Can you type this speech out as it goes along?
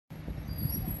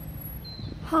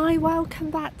Hi, welcome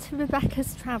back to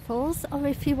Rebecca's Travels, or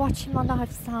if you're watching my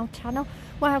lifestyle channel,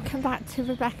 welcome back to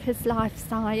Rebecca's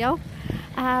Lifestyle.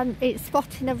 It's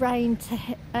spotting a rain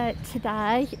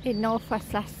today in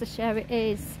northwest Leicestershire. It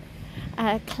is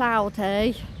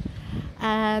cloudy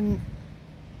and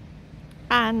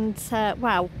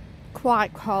well,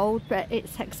 quite cold, but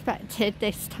it's expected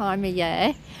this time of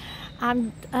year.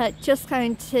 I'm just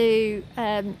going to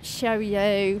show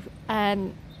you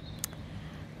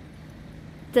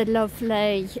the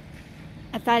lovely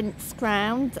events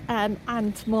ground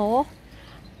and more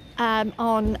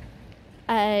on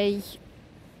a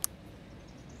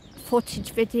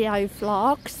footage video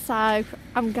vlog, so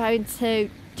I'm going to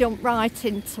jump right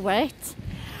into it.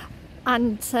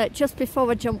 And just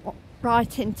before I jump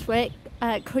right into it,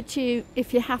 could you,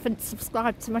 if you haven't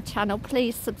subscribed to my channel,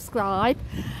 please subscribe.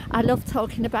 I love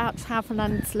talking about travel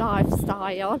and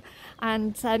lifestyle,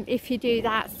 and if you do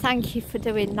that, thank you for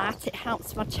doing that. It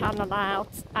helps my channel out,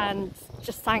 and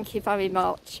just thank you very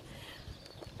much.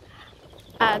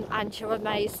 And you're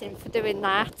amazing for doing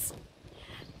that.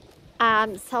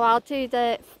 So I'll do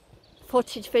the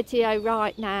footage video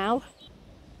right now.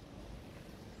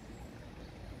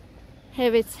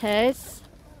 Here it is,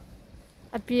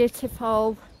 a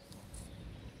beautiful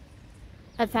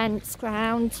events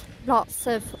ground, lots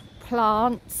of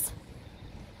plants.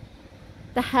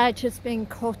 The hedge has been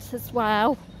cut as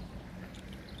well,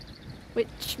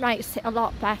 which makes it a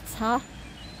lot better.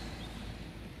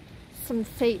 Some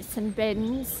seats and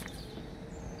bins,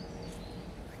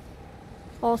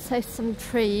 also some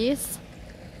trees.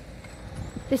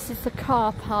 This is the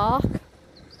car park.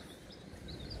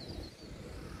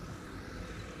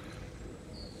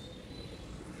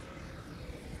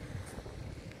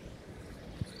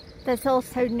 There's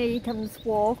also Needham's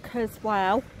Walk as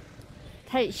well,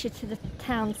 takes you to the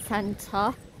town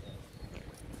centre.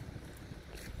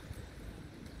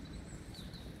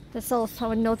 There's also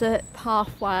another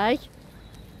pathway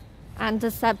and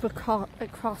a zebra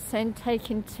crossing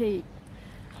taking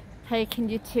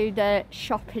you to the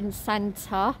shopping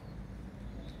centre.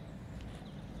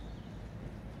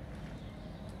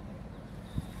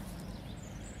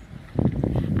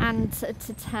 And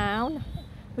to town,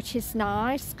 which is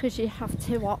nice because you have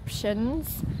two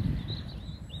options.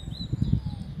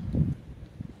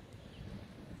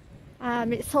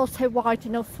 It's also wide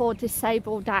enough for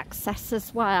disabled access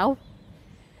as well.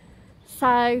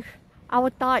 So I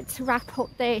would like to wrap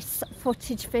up this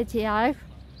footage video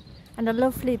and a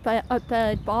lovely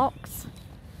bird box,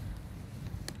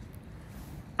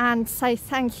 and say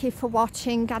thank you for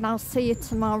watching, and I'll see you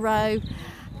tomorrow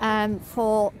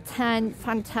for 10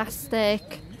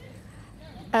 fantastic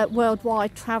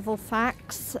worldwide travel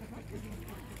facts.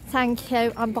 Thank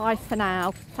you, and bye for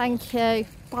now. Thank you,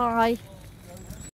 bye.